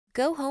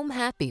Go home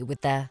happy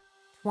with the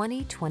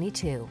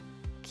 2022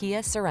 Kia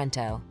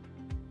Sorento.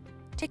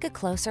 Take a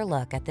closer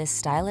look at this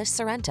stylish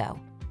Sorento,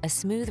 a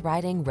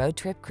smooth-riding road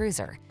trip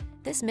cruiser.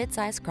 This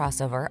midsize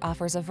crossover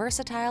offers a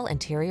versatile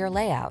interior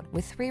layout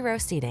with 3-row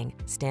seating,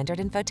 standard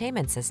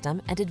infotainment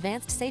system, and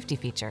advanced safety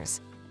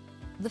features.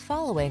 The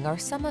following are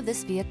some of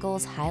this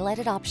vehicle's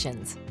highlighted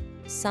options: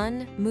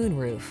 sun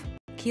moonroof,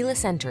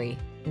 keyless entry,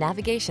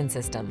 navigation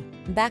system,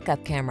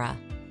 backup camera,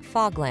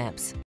 fog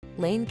lamps,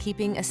 lane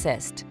keeping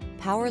assist,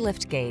 power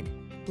liftgate,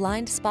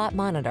 blind spot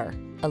monitor,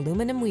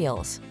 aluminum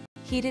wheels,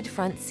 heated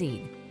front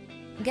seat.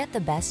 Get the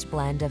best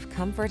blend of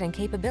comfort and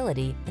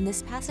capability in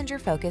this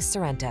passenger-focused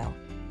Sorento.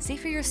 See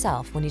for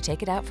yourself when you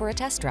take it out for a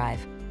test drive.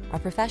 Our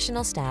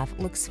professional staff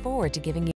looks forward to giving you